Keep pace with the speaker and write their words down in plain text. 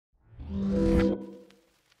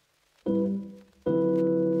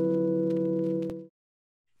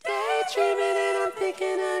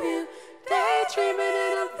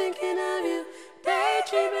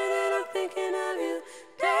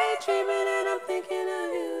thinking of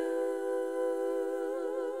you.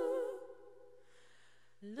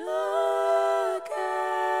 Look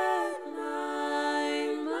at my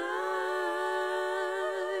mind,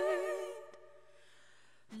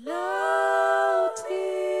 floating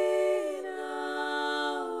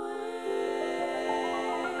away.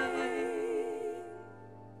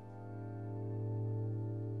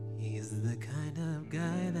 He's the kind of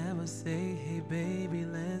guy that would say, hey baby,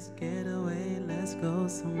 let's get away, let's go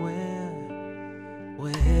somewhere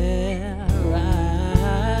where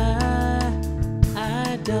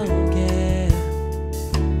I don't care.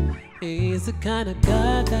 He's the kind of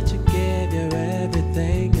guy that you give your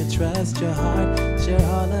everything, you trust your heart, share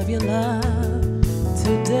all of your love,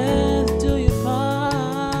 till death do you part.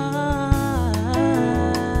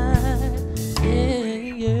 Yeah,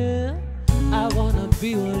 yeah. I wanna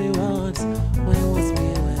be what he wants, when he wants me,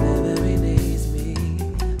 whenever he needs me.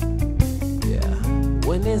 Yeah.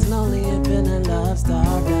 When he's lonely and feeling love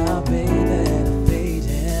starved, I'll be there to feed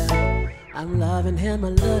him. I'm loving him a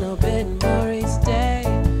little bit more each day.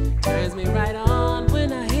 Turns me right on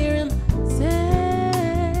when I hear him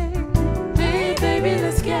say, hey baby,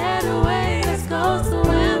 let's get away, let's go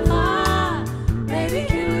somewhere far. Baby,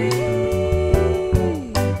 can we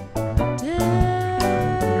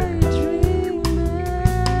daydreaming?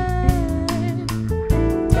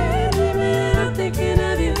 Daydreaming, I'm thinking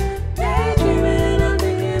of you. Daydreaming, I'm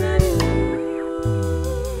thinking of you.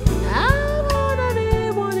 I wanna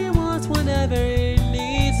be what he wants whenever he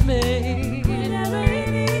needs me. Whenever he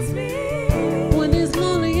needs me. When he's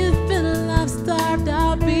lonely and feeling love starved,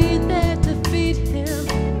 I'll be there to feed him.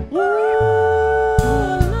 Ooh, a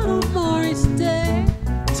little more each day.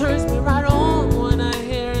 Turns me right on when I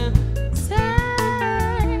hear him say,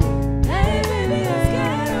 hey baby, let's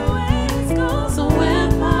get away, let's go somewhere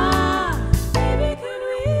far. Baby, could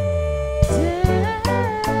we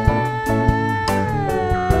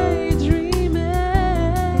daydreaming?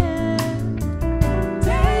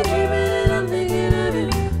 Daydreaming, I'm thinking of you.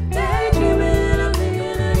 Daydreaming, I'm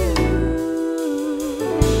thinking of you.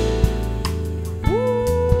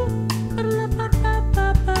 Ooh,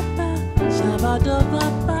 ba-da-ba-ba-ba-ba,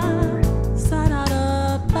 shabba-da-ba-ba.